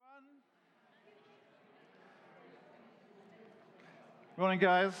Morning,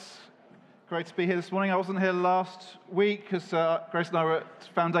 guys. Great to be here this morning. I wasn't here last week because Grace and I were at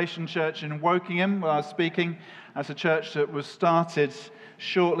Foundation Church in Wokingham where I was speaking. That's a church that was started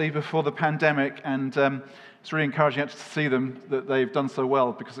shortly before the pandemic, and it's really encouraging actually to see them, that they've done so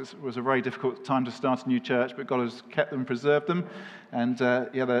well, because it was a very difficult time to start a new church, but God has kept them, preserved them, and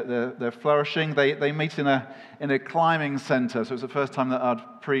they're flourishing. They meet in a climbing centre, so it's the first time that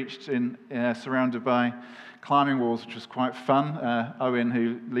I'd preached surrounded by climbing walls, which was quite fun. Owen,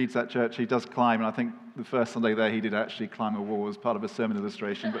 who leads that church, he does climb, and I think the first Sunday there he did actually climb a wall as part of a sermon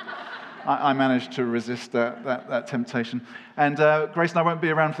illustration, but I managed to resist that temptation. And Grace and I won't be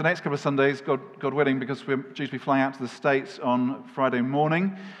around for the next couple of Sundays, God willing, because we're due to be flying out to the States on Friday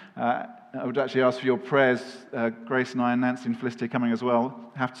morning. I would actually ask for your prayers. Grace and I and Nancy and Felicity are coming as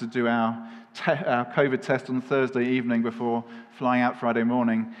well. Have to do our COVID test on Thursday evening before flying out Friday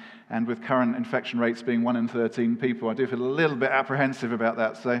morning. And with current infection rates being 1 in 13 people, I do feel a little bit apprehensive about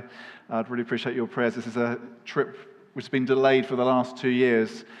that. So I'd really appreciate your prayers. This is a trip which has been delayed for the last 2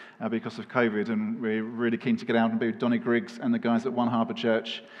 years because of COVID, and we're really keen to get out and be with Donnie Griggs and the guys at One Harbour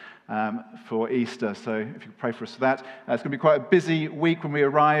Church for Easter. So if you could pray for us for that. It's going to be quite a busy week when we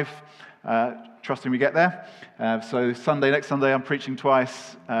arrive, trusting we get there. So next Sunday, I'm preaching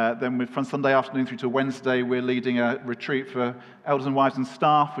twice. Then from Sunday afternoon through to Wednesday, we're leading a retreat for elders and wives and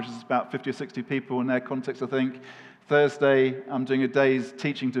staff, which is about 50 or 60 people in their context, I think. Thursday, I'm doing a day's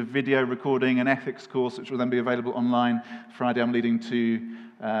teaching to video recording an ethics course, which will then be available online. Friday, I'm leading two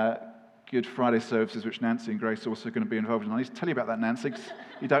Good Friday services, which Nancy and Grace are also going to be involved in. I need to tell you about that, Nancy, because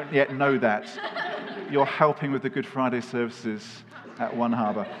you don't yet know that. You're helping with the Good Friday services at One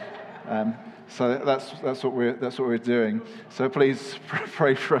Harbour. So that's what we're doing. So please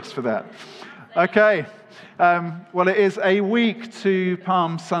pray for us for that. Okay. Well, it is a week to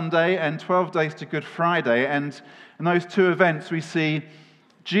Palm Sunday and 12 days to Good Friday, and in those two events we see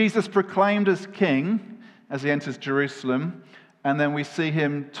Jesus proclaimed as king as he enters Jerusalem, and then we see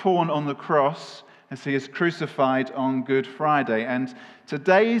him torn on the cross as he is crucified on Good Friday. And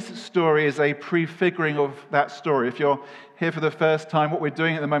today's story is a prefiguring of that story. If you're here for the first time, what we're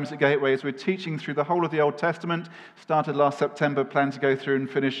doing at the moment at Gateway is we're teaching through the whole of the Old Testament. Started last September, plan to go through and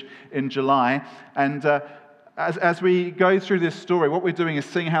finish in July. And as we go through this story, what we're doing is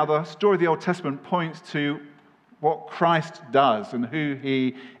seeing how the story of the Old Testament points to what Christ does and who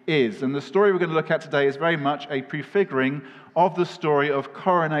he is. And the story we're going to look at today is very much a prefiguring of the story of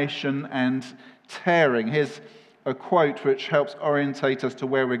coronation and tearing. Here's a quote which helps orientate us to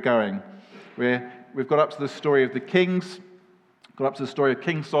where we're going. We've got up to the story of the kings, got up to the story of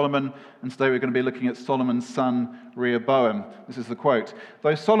King Solomon, and today we're going to be looking at Solomon's son, Rehoboam. This is the quote.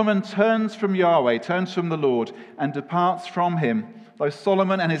 Though Solomon turns from Yahweh, turns from the Lord, and departs from him, though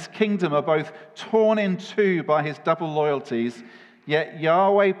Solomon and his kingdom are both torn in two by his double loyalties, yet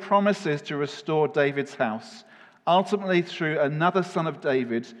Yahweh promises to restore David's house, ultimately through another son of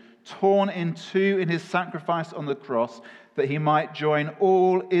David, torn in two in his sacrifice on the cross, that he might join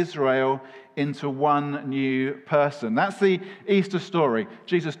all Israel into one new person. That's the Easter story.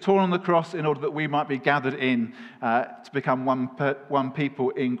 Jesus torn on the cross in order that we might be gathered in to become one people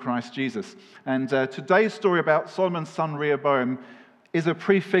in Christ Jesus. And today's story about Solomon's son Rehoboam is a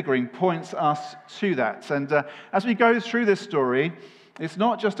prefiguring, points us to that. And as we go through this story, it's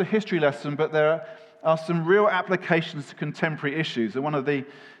not just a history lesson, but there are some real applications to contemporary issues. And one of the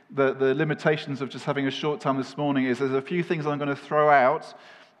limitations of just having a short time this morning is there's a few things I'm going to throw out,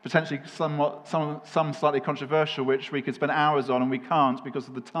 potentially some slightly controversial, which we could spend hours on, and we can't because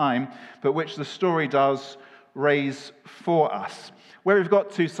of the time, but which the story does raise for us. Where we've got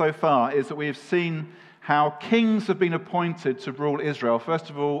to so far is that we've seen how kings have been appointed to rule Israel. First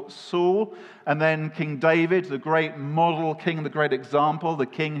of all, Saul, and then King David, the great model king, the great example, the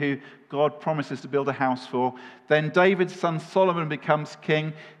king who God promises to build a house for. Then David's son Solomon becomes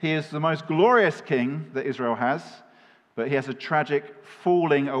king. He is the most glorious king that Israel has, but he has a tragic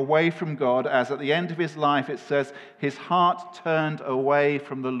falling away from God, as at the end of his life it says his heart turned away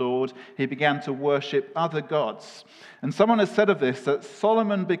from the Lord. He began to worship other gods. And someone has said of this that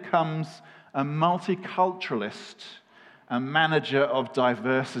Solomon becomes a multiculturalist, a manager of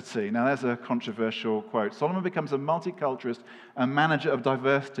diversity. Now, there's a controversial quote. Solomon becomes a multiculturalist, a manager of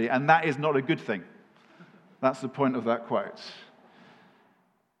diversity, and that is not a good thing. That's the point of that quote.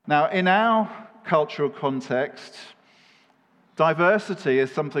 Now, in our cultural context, diversity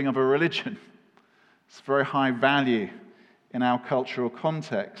is something of a religion. It's very high value in our cultural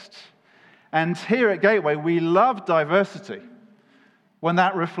context. And here at Gateway, we love diversity when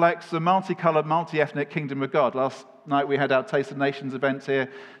that reflects the multicolored, multi-ethnic kingdom of God. Last night we had our Taste of Nations event here,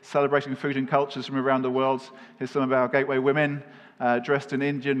 celebrating food and cultures from around the world. Here's some of our Gateway women dressed in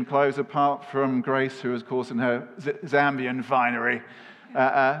Indian clothes, apart from Grace, who was, of course, in her Zambian finery.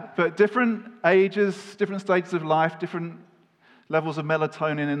 But different ages, different stages of life, different levels of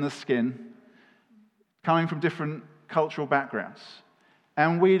melatonin in the skin, coming from different cultural backgrounds.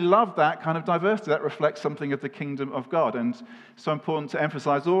 And we love that kind of diversity. That reflects something of the kingdom of God. And so important to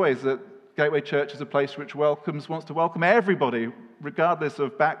emphasize always that Gateway Church is a place which wants to welcome everybody, regardless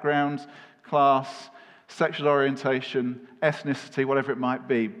of background, class, sexual orientation, ethnicity, whatever it might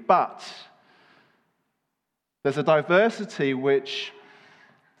be. But there's a diversity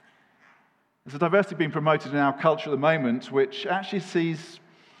being promoted in our culture at the moment, which actually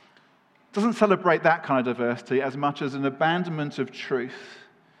doesn't celebrate that kind of diversity as much as an abandonment of truth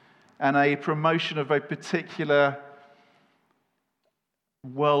and a promotion of a particular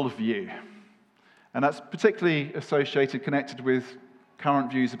worldview. And that's particularly connected with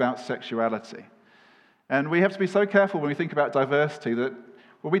current views about sexuality. And we have to be so careful when we think about diversity that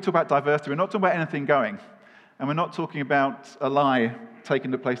when we talk about diversity, we're not talking about anything going. And we're not talking about a lie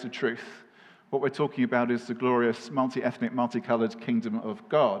taking the place of truth. What we're talking about is the glorious, multi-ethnic, multicolored kingdom of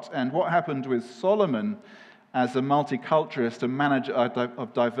God. And what happened with Solomon as a multiculturalist and manager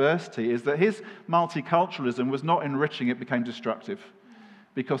of diversity is that his multiculturalism was not enriching, it became destructive.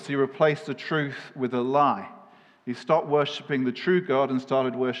 Because he replaced the truth with a lie. He stopped worshipping the true God and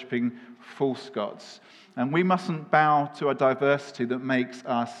started worshipping false gods. And we mustn't bow to a diversity that makes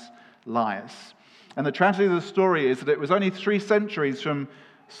us liars. And the tragedy of the story is that it was only 3 centuries from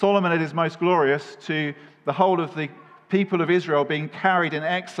Solomon at his most glorious to the whole of the people of Israel being carried in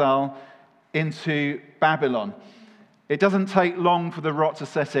exile into Babylon. It doesn't take long for the rot to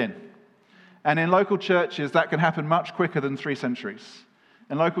set in. And in local churches, that can happen much quicker than 3 centuries.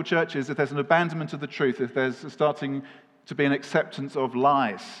 In local churches, if there's an abandonment of the truth, if there's starting to be an acceptance of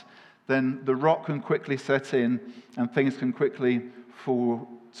lies, then the rot can quickly set in and things can quickly fall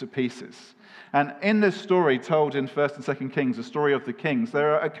to pieces. And in this story told in 1st and 2nd Kings, the story of the kings,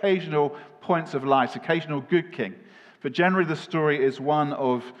 there are occasional points of light, occasional good king. But generally the story is one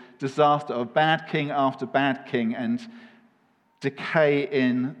of disaster, of bad king after bad king and decay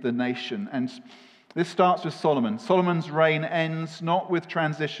in the nation. And this starts with Solomon. Solomon's reign ends not with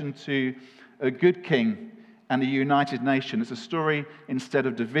transition to a good king and a united nation. It's a story instead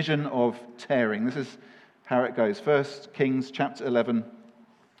of division, of tearing. This is how it goes. 1 Kings chapter 11,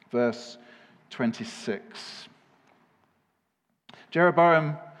 verse 26.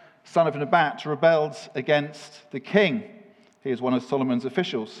 Jeroboam, son of Nebat, rebelled against the king. He is one of Solomon's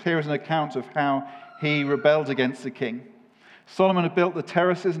officials. Here is an account of how he rebelled against the king. Solomon had built the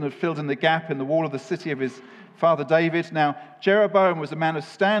terraces and had filled in the gap in the wall of the city of his father David. Now, Jeroboam was a man of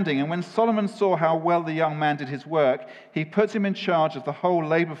standing, and when Solomon saw how well the young man did his work, he put him in charge of the whole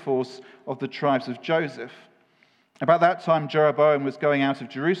labor force of the tribes of Joseph. About that time, Jeroboam was going out of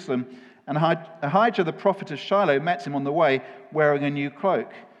Jerusalem, and Ahijah the prophet of Shiloh met him on the way, wearing a new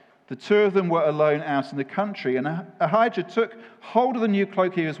cloak. The 2 of them were alone out in the country, and Ahijah took hold of the new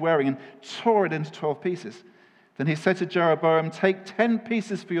cloak he was wearing and tore it into 12 pieces. Then he said to Jeroboam, "Take 10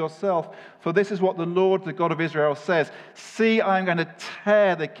 pieces for yourself, for this is what the Lord, the God of Israel, says. See, I am going to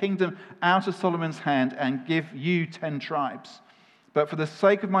tear the kingdom out of Solomon's hand and give you 10 tribes. But for the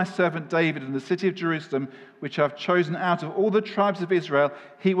sake of my servant David and the city of Jerusalem, which I have chosen out of all the tribes of Israel,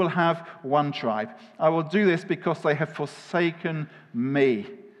 he will have 1 tribe. I will do this because they have forsaken me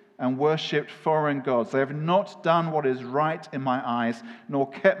and worshipped foreign gods. They have not done what is right in my eyes, nor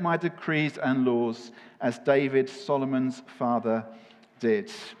kept my decrees and laws, as David, Solomon's father,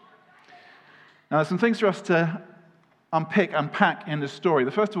 did." Now, there's some things for us to unpack in this story.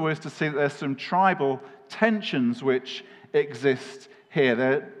 The first of all is to see that there's some tribal tensions which exist here.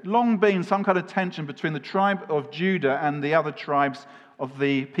 There had long been some kind of tension between the tribe of Judah and the other tribes of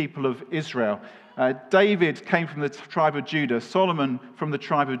the people of Israel. David came from the tribe of Judah, Solomon from the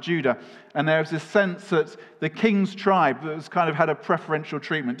tribe of Judah, and there was this sense that the king's tribe was kind of had a preferential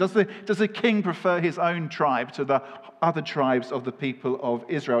treatment. Does the king prefer his own tribe to the other tribes of the people of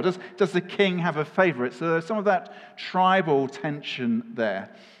Israel? Does the king have a favorite? So there's some of that tribal tension there.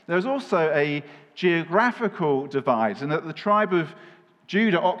 There's also a geographical divide, in that the tribe of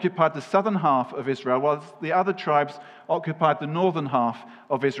Judah occupied the southern half of Israel, while the other tribes occupied the northern half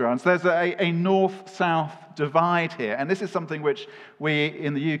of Israel. And so there's a north-south divide here. And this is something which we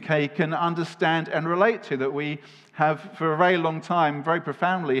in the UK can understand and relate to, that we have for a very long time, very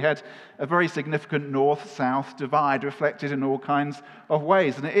profoundly, had a very significant north-south divide reflected in all kinds of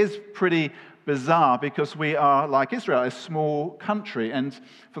ways. And it is pretty bizarre because we are, like Israel, a small country. And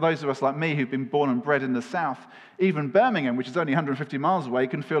for those of us like me who've been born and bred in the south, even Birmingham, which is only 150 miles away,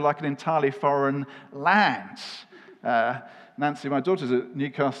 can feel like an entirely foreign land. Nancy, my daughter's at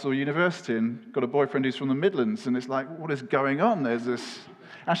Newcastle University and got a boyfriend who's from the Midlands, and it's like, what is going on? There's this...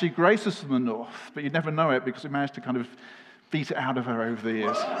 Actually, Grace is from the north, but you'd never know it because we managed to kind of beat it out of her over the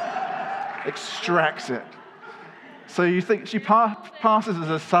years. Extracts it. So you think she passes as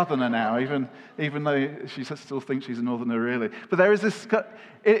a southerner now, even though she still thinks she's a northerner, really. But there is this...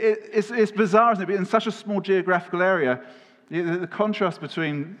 It's bizarre, isn't it? But in such a small geographical area, the contrast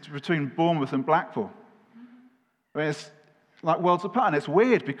between Bournemouth and Blackpool, I mean, it's like worlds apart. And it's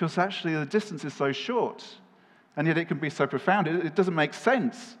weird because actually the distance is so short, and yet it can be so profound. It doesn't make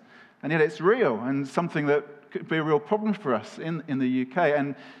sense, and yet it's real and something that could be a real problem for us in the UK.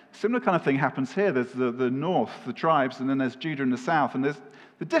 And a similar kind of thing happens here. There's the north, the tribes, and then there's Judah in the south. And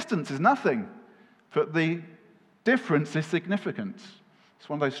the distance is nothing, but the difference is significant. It's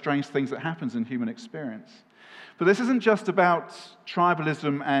one of those strange things that happens in human experience. But this isn't just about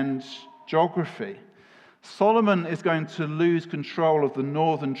tribalism and geography. Solomon is going to lose control of the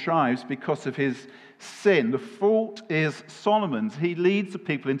northern tribes because of his sin. The fault is Solomon's. He leads the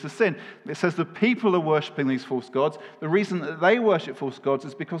people into sin. It says the people are worshipping these false gods. The reason that they worship false gods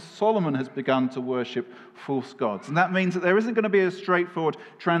is because Solomon has begun to worship false gods. And that means that there isn't going to be a straightforward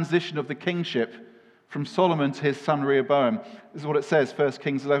transition of the kingship from Solomon to his son Rehoboam. This is what it says, 1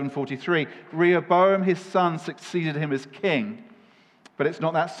 Kings 11:43. Rehoboam, his son, succeeded him as king. But it's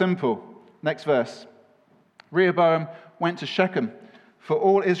not that simple. Next verse. Rehoboam went to Shechem, for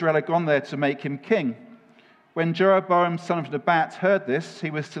all Israel had gone there to make him king. When Jeroboam, son of Nebat, heard this, he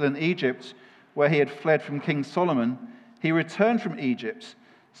was still in Egypt, where he had fled from King Solomon. He returned from Egypt.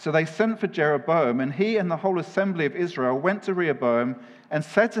 So they sent for Jeroboam, and he and the whole assembly of Israel went to Rehoboam and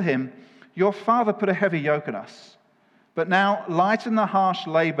said to him, "Your father put a heavy yoke on us. But now lighten the harsh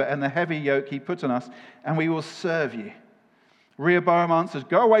labor and the heavy yoke he put on us, and we will serve you." Rehoboam answered,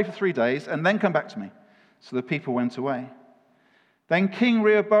 "Go away for 3 days, and then come back to me." So the people went away. Then King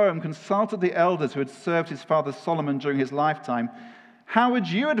Rehoboam consulted the elders who had served his father Solomon during his lifetime. "How would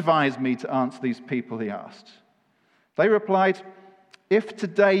you advise me to answer these people?" he asked. They replied, "If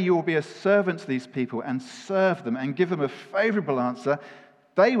today you will be a servant to these people and serve them and give them a favorable answer,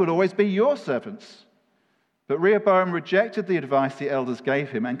 they will always be your servants." But Rehoboam rejected the advice the elders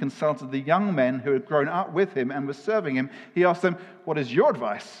gave him and consulted the young men who had grown up with him and were serving him. He asked them, "What is your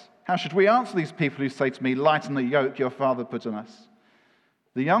advice? How should we answer these people who say to me, 'Lighten the yoke your father put on us'?"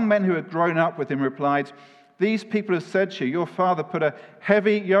 The young men who had grown up with him replied, "These people have said to you, 'Your father put a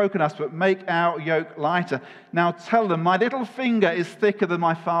heavy yoke on us, but make our yoke lighter.' Now tell them, 'My little finger is thicker than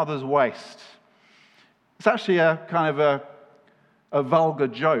my father's waist.'" It's actually a kind of a vulgar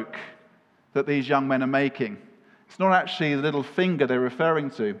joke that these young men are making. It's not actually the little finger they're referring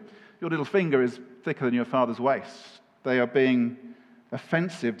to. Your little finger is thicker than your father's waist. They are being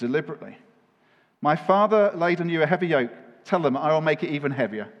offensive deliberately. "My father laid on you a heavy yoke. Tell them, I will make it even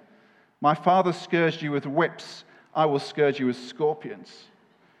heavier. My father scourged you with whips. I will scourge you with scorpions."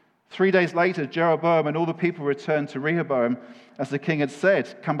 3 days later, Jeroboam and all the people returned to Rehoboam, as the king had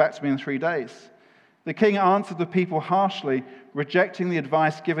said, "Come back to me in 3 days." The king answered the people harshly, rejecting the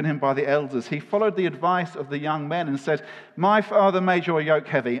advice given him by the elders. He followed the advice of the young men and said, "My father made your yoke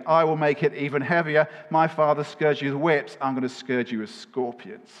heavy. I will make it even heavier. My father scourged you with whips. I'm going to scourge you with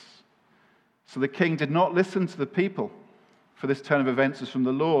scorpions." So the king did not listen to the people, for this turn of events was from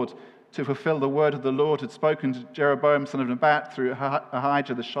the Lord, to fulfill the word of the Lord had spoken to Jeroboam, son of Nebat, through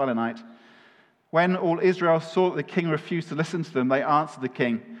Ahijah the Shilonite. When all Israel saw that the king refused to listen to them, they answered the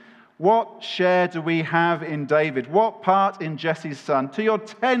king, "What share do we have in David? What part in Jesse's son? To your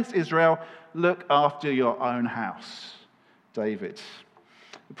tents, Israel, look after your own house." David.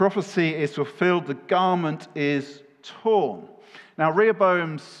 The prophecy is fulfilled. The garment is torn. Now,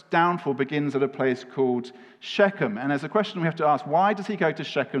 Rehoboam's downfall begins at a place called Shechem. And there's a question we have to ask. Why does he go to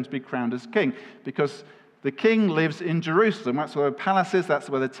Shechem to be crowned as king? Because the king lives in Jerusalem. That's where the palace is.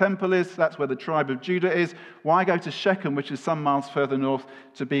 That's where the temple is. That's where the tribe of Judah is. Why go to Shechem, which is some miles further north,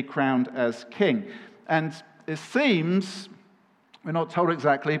 to be crowned as king? And it seems, we're not told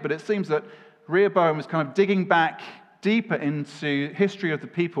exactly, but it seems that Rehoboam is kind of digging back deeper into history of the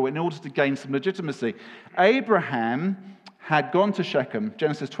people in order to gain some legitimacy. Abraham had gone to Shechem,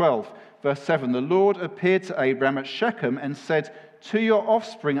 Genesis 12, verse 7. The Lord appeared to Abraham at Shechem and said, "To your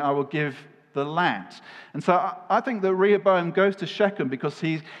offspring I will give the land." And so I think that Rehoboam goes to Shechem because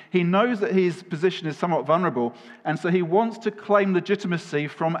he knows that his position is somewhat vulnerable, and so he wants to claim legitimacy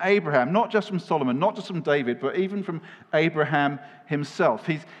from Abraham, not just from Solomon, not just from David, but even from Abraham himself.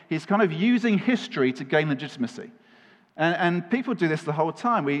 He's kind of using history to gain legitimacy. And people do this the whole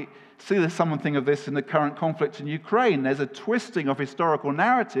time. We see there's something of this in the current conflict in Ukraine. There's a twisting of historical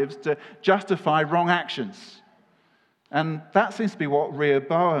narratives to justify wrong actions. And that seems to be what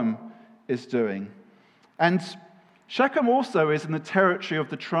Rehoboam is doing. And Shechem also is in the territory of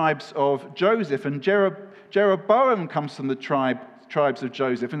the tribes of Joseph, and Jeroboam comes from the tribes of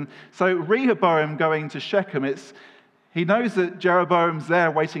Joseph. And so Rehoboam going to Shechem, he knows that Jeroboam's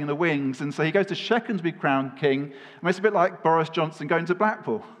there waiting in the wings, and so he goes to Shechem to be crowned king. And it's a bit like Boris Johnson going to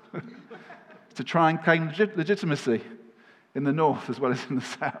Blackpool to try and claim legitimacy in the north as well as in the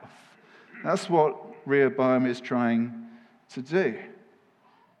south. That's what Rehoboam is trying to do.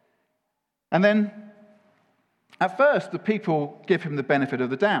 And then, at first, the people give him the benefit of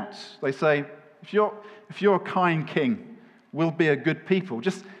the doubt. They say, if you're a kind king, we'll be a good people.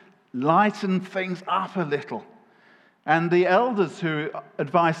 Just lighten things up a little. And the elders who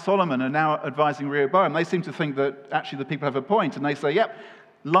advised Solomon are now advising Rehoboam. They seem to think that actually the people have a point. And they say, yep,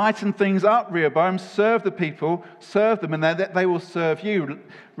 lighten things up, Rehoboam. Serve the people, serve them, and they will serve you.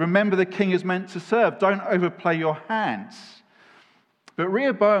 Remember the king is meant to serve. Don't overplay your hands. But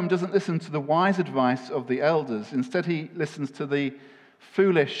Rehoboam doesn't listen to the wise advice of the elders. Instead, he listens to the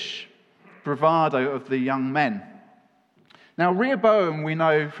foolish bravado of the young men. Now, Rehoboam, we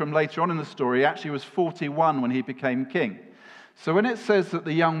know from later on in the story, actually was 41 when he became king. So when it says that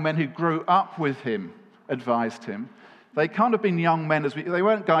the young men who grew up with him advised him, they can't have been young men they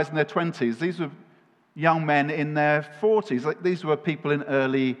weren't guys in their 20s. These were young men in their 40s. These were people in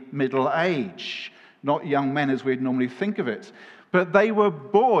early middle age, not young men as we'd normally think of it. But they were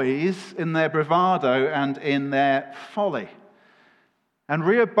boys in their bravado and in their folly. And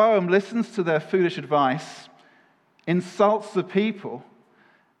Rehoboam listens to their foolish advice, insults the people,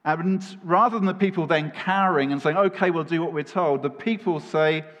 and rather than the people then cowering and saying, okay, we'll do what we're told, the people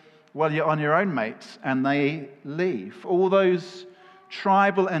say, well, you're on your own, mate, and they leave. All those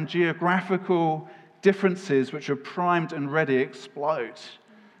tribal and geographical differences which are primed and ready explode,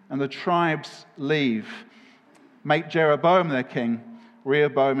 and the tribes leave. Make Jeroboam their king.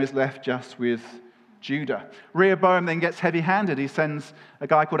 Rehoboam is left just with Judah. Rehoboam then gets heavy-handed. He sends a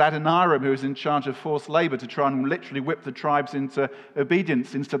guy called Adoniram, who is in charge of forced labor, to try and literally whip the tribes into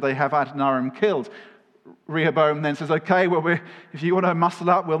obedience. Instead, they have Adoniram killed. Rehoboam then says, okay, well, if you want to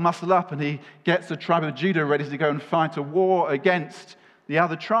muscle up, we'll muscle up. And he gets the tribe of Judah ready to go and fight a war against the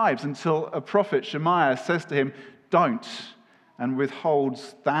other tribes until a prophet, Shemaiah, says to him, don't, and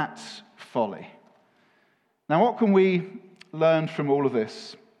withholds that folly. Now, what can we learn from all of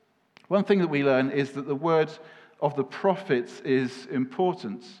this? One thing that we learn is that the word of the prophets is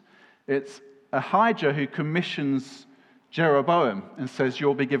important. It's Ahijah who commissions Jeroboam and says,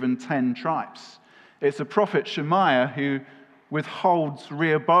 you'll be given 10 tribes. It's a prophet, Shemaiah, who withholds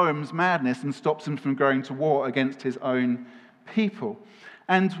Rehoboam's madness and stops him from going to war against his own people.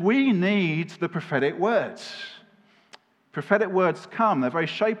 And we need the prophetic words. Prophetic words come, they're very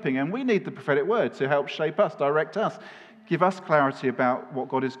shaping, and we need the prophetic word to help shape us, direct us, give us clarity about what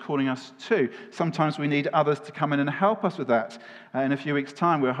God is calling us to. Sometimes we need others to come in and help us with that. In a few weeks'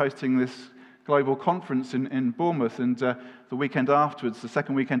 time, we're hosting this global conference in Bournemouth, and the weekend afterwards, the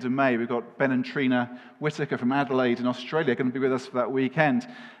second weekend of May, we've got Ben and Trina Whittaker from Adelaide in Australia going to be with us for that weekend.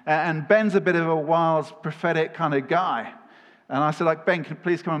 And Ben's a bit of a wild, prophetic kind of guy. And I said, Ben, can you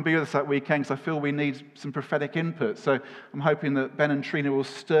please come and be with us that weekend, because I feel we need some prophetic input. So I'm hoping that Ben and Trina will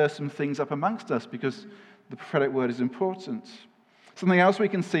stir some things up amongst us, because the prophetic word is important. Something else we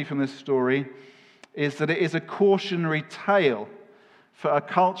can see from this story is that it is a cautionary tale for a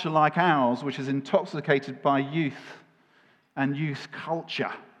culture like ours, which is intoxicated by youth and youth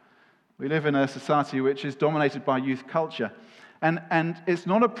culture. We live in a society which is dominated by youth culture. And it's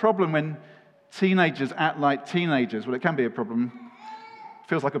not a problem when teenagers act like teenagers. Well, it can be a problem. It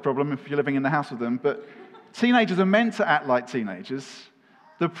feels like a problem if you're living in the house with them. But teenagers are meant to act like teenagers.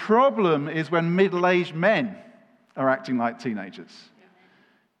 The problem is when middle-aged men are acting like teenagers.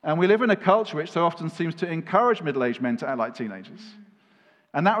 And we live in a culture which so often seems to encourage middle-aged men to act like teenagers.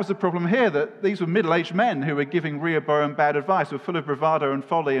 And that was the problem here, that these were middle-aged men who were giving Rehoboam bad advice, were full of bravado and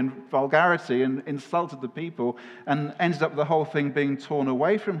folly and vulgarity, and insulted the people, and ended up with the whole thing being torn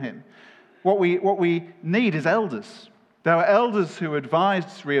away from him. What we need is elders. There were elders who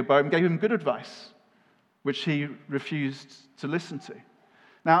advised Rehoboam, gave him good advice, which he refused to listen to.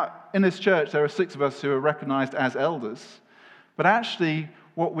 Now, in this church, there are 6 of us who are recognized as elders, but actually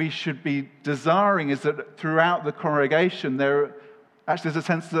what we should be desiring is that throughout the congregation, there's a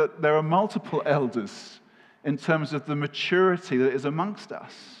sense that there are multiple elders in terms of the maturity that is amongst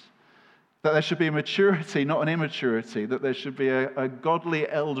us. That there should be a maturity, not an immaturity. That there should be a godly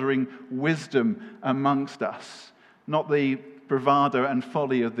eldering wisdom amongst us. Not the bravado and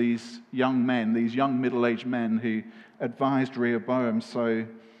folly of these young men, these young middle-aged men who advised Rehoboam so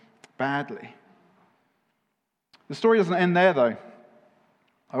badly. The story doesn't end there, though.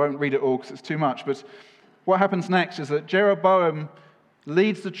 I won't read it all because it's too much, but what happens next is that Jeroboam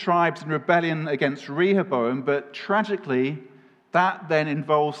leads the tribes in rebellion against Rehoboam, but tragically, that then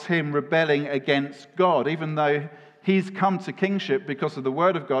involves him rebelling against God. Even though he's come to kingship because of the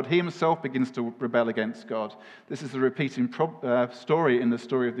word of God, he himself begins to rebel against God. This is the repeating story in the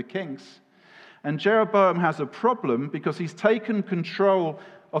story of the kings. And Jeroboam has a problem because he's taken control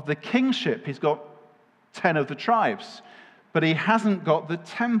of the kingship. He's got 10 of the tribes, but he hasn't got the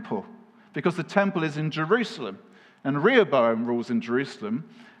temple because the temple is in Jerusalem. And Rehoboam rules in Jerusalem.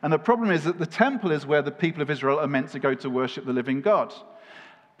 And the problem is that the temple is where the people of Israel are meant to go to worship the living God.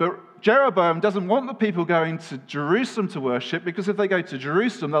 But Jeroboam doesn't want the people going to Jerusalem to worship, because if they go to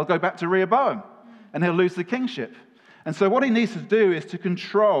Jerusalem, they'll go back to Rehoboam and he'll lose the kingship. And so what he needs to do is to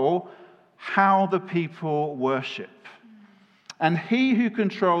control how the people worship. And he who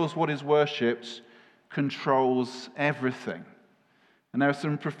controls what is worshipped controls everything. And there are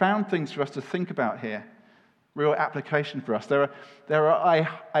some profound things for us to think about here. Real application for us. There are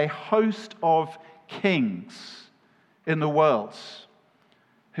a host of kings in the world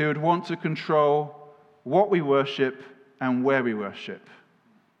who would want to control what we worship and where we worship.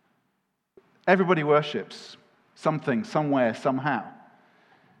 Everybody worships something, somewhere, somehow.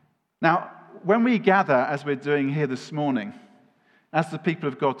 Now, when we gather, as we're doing here this morning, as the people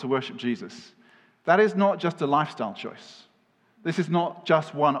of God to worship Jesus, that is not just a lifestyle choice. This is not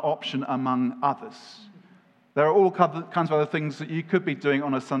just one option among others. There are all kinds of other things that you could be doing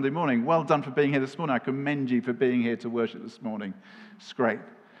on a Sunday morning. Well done for being here this morning. I commend you for being here to worship this morning. It's great.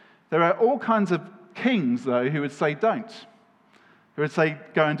 There are all kinds of kings, though, who would say don't. Who would say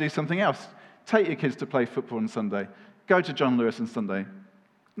go and do something else. Take your kids to play football on Sunday. Go to John Lewis on Sunday.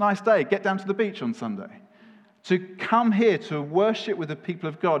 Nice day. Get down to the beach on Sunday. To come here to worship with the people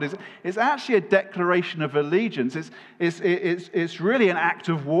of God is actually a declaration of allegiance. It's really an act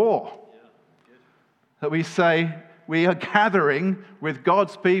of war. That we say we are gathering with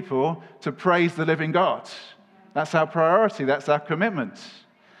God's people to praise the living God. That's our priority. That's our commitment.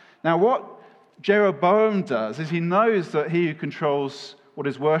 Now, what Jeroboam does is he knows that he who controls what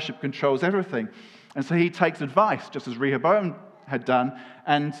is worship controls everything. And so he takes advice, just as Rehoboam had done.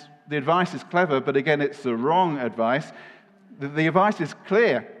 And the advice is clever, but again, it's the wrong advice. The advice is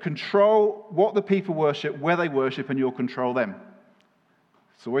clear. Control what the people worship, where they worship, and you'll control them.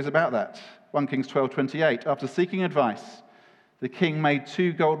 It's always about that. 1 Kings 12:28. After seeking advice, the king made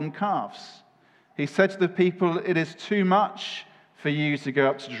 2 golden calves. He said to the people, "It is too much for you to go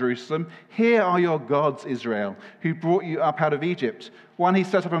up to Jerusalem. Here are your gods, Israel, who brought you up out of Egypt. One he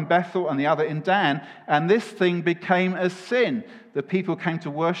set up in Bethel and the other in Dan, and this thing became a sin. The people came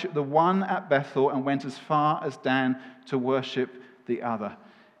to worship the one at Bethel and went as far as Dan to worship the other."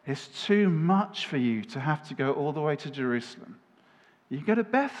 It's too much for you to have to go all the way to Jerusalem. You can go to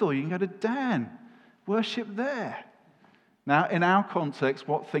Bethel, you can go to Dan, worship there. Now, in our context,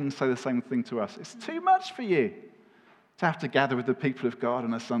 what things say the same thing to us? It's too much for you to have to gather with the people of God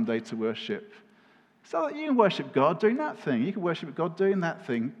on a Sunday to worship. So that you can worship God doing that thing. You can worship God doing that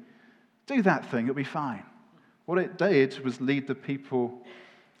thing. Do that thing, it'll be fine. What it did was lead the people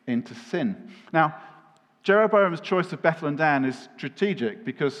into sin. Now, Jeroboam's choice of Bethel and Dan is strategic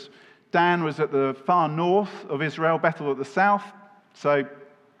because Dan was at the far north of Israel, Bethel at the south, so it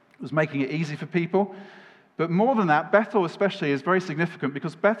was making it easy for people. But more than that, Bethel especially is very significant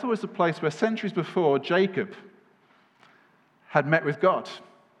because Bethel is the place where centuries before Jacob had met with God.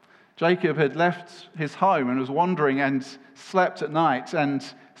 Jacob had left his home and was wandering and slept at night and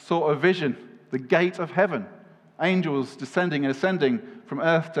saw a vision, the gate of heaven, angels descending and ascending from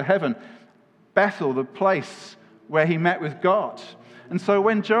earth to heaven. Bethel, the place where he met with God. And so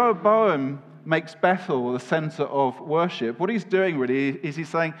when Jeroboam makes Bethel the center of worship, what he's doing really is he's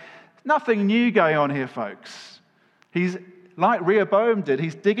saying, nothing new going on here, folks. He's, like Rehoboam did,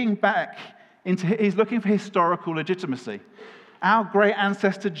 he's digging back he's looking for historical legitimacy. Our great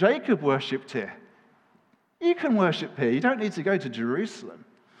ancestor Jacob worshipped here. You can worship here. You don't need to go to Jerusalem.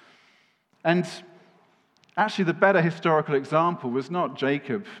 And actually, the better historical example was not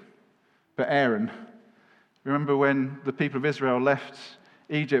Jacob, but Aaron. Remember when the people of Israel left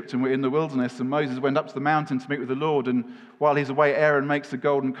Egypt and were in the wilderness, and Moses went up to the mountain to meet with the Lord, and while he's away, Aaron makes a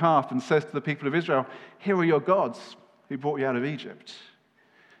golden calf and says to the people of Israel, "Here are your gods who brought you out of Egypt."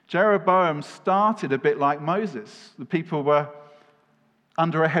 Jeroboam started a bit like Moses. The people were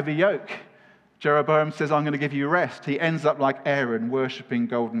under a heavy yoke. Jeroboam says, "I'm going to give you rest." He ends up like Aaron, worshipping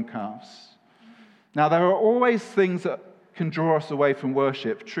golden calves. Now, there are always things that can draw us away from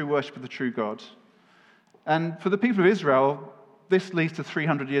worship, true worship of the true God. And for the people of Israel, this leads to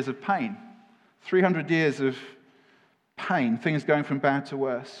 300 years of pain, 300 years of pain, things going from bad to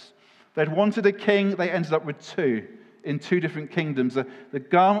worse. They'd wanted a king, they ended up with two, in two different kingdoms. The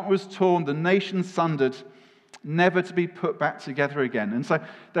garment was torn, the nation sundered, never to be put back together again. And so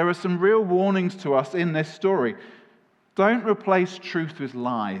there are some real warnings to us in this story. Don't replace truth with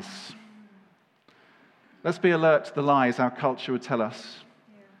lies. Let's be alert to the lies our culture would tell us.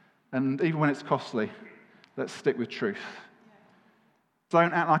 And even when it's costly, let's stick with truth.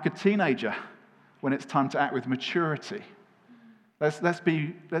 Don't act like a teenager when it's time to act with maturity.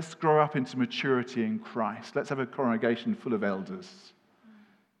 Let's grow up into maturity in Christ. Let's have a congregation full of elders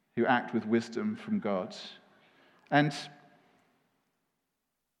who act with wisdom from God. And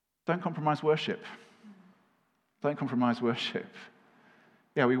don't compromise worship. Don't compromise worship.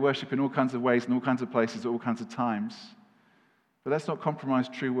 Yeah, we worship in all kinds of ways, in all kinds of places, at all kinds of times. But let's not compromise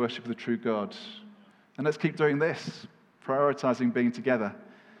true worship of the true God. And let's keep doing this, prioritizing being together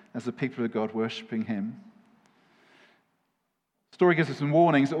as the people of God, worshiping Him. The story gives us some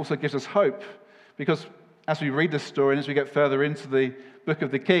warnings. It also gives us hope, because as we read this story and as we get further into the book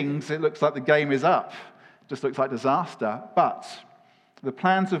of the Kings, it looks like the game is up. It just looks like disaster. But the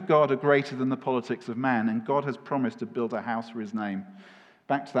plans of God are greater than the politics of man, and God has promised to build a house for His name.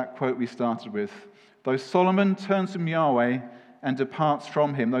 Back to that quote we started with. Though Solomon turns from Yahweh and departs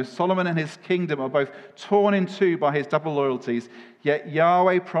from Him, though Solomon and his kingdom are both torn in two by his double loyalties, yet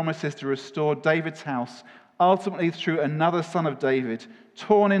Yahweh promises to restore David's house, ultimately through another son of David,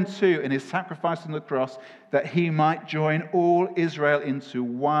 torn in two in his sacrifice on the cross, that he might join all Israel into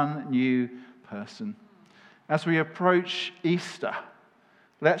one new person. As we approach Easter,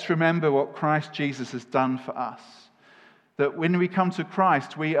 let's remember what Christ Jesus has done for us. That when we come to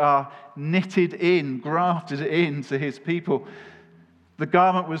Christ, we are knitted in, grafted into His people. The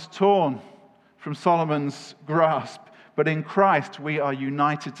garment was torn from Solomon's grasp, but in Christ we are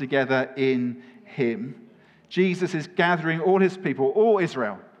united together in Him. Jesus is gathering all His people, all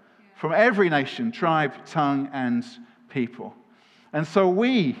Israel, from every nation, tribe, tongue, and people. And so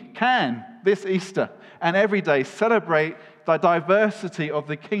we can, this Easter and every day, celebrate the diversity of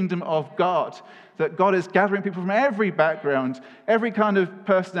the kingdom of God, that God is gathering people from every background, every kind of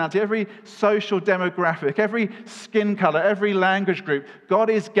personality, every social demographic, every skin color, every language group. God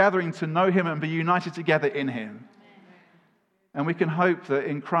is gathering to know Him and be united together in Him. And we can hope that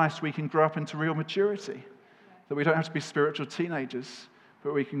in Christ we can grow up into real maturity, that we don't have to be spiritual teenagers,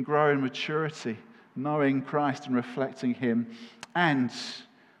 but we can grow in maturity, knowing Christ and reflecting Him. And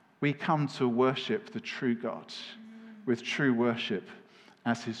we come to worship the true God with true worship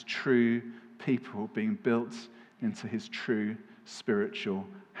as His true people being built into His true spiritual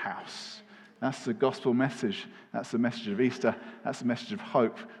house. That's the gospel message. That's the message of Easter. That's the message of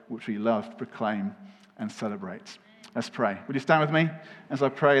hope, which we love, proclaim, and celebrate. Let's pray. Would you stand with me as I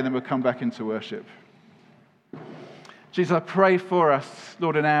pray, and then we'll come back into worship. Jesus, I pray for us,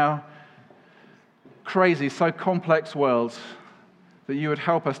 Lord, in our crazy, so complex world, that you would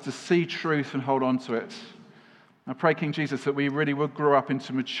help us to see truth and hold on to it. I pray, King Jesus, that we really would grow up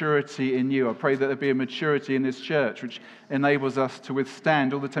into maturity in you. I pray that there be a maturity in this church which enables us to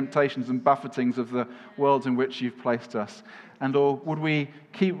withstand all the temptations and buffetings of the world in which you've placed us. And Lord, would we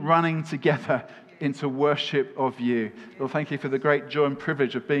keep running together into worship of you. Lord, thank you for the great joy and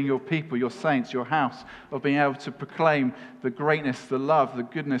privilege of being your people, your saints, your house, of being able to proclaim the greatness, the love, the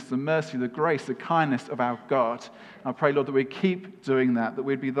goodness, the mercy, the grace, the kindness of our God. I pray, Lord, that we keep doing that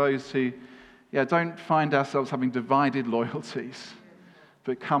we'd be those who don't find ourselves having divided loyalties,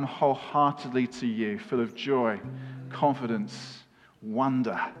 but come wholeheartedly to you, full of joy, confidence,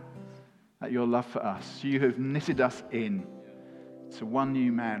 wonder at your love for us. You have knitted us in to one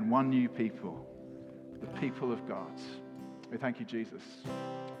new man, one new people, the people of God. We thank you, Jesus.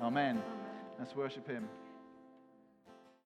 Amen. Let's worship Him.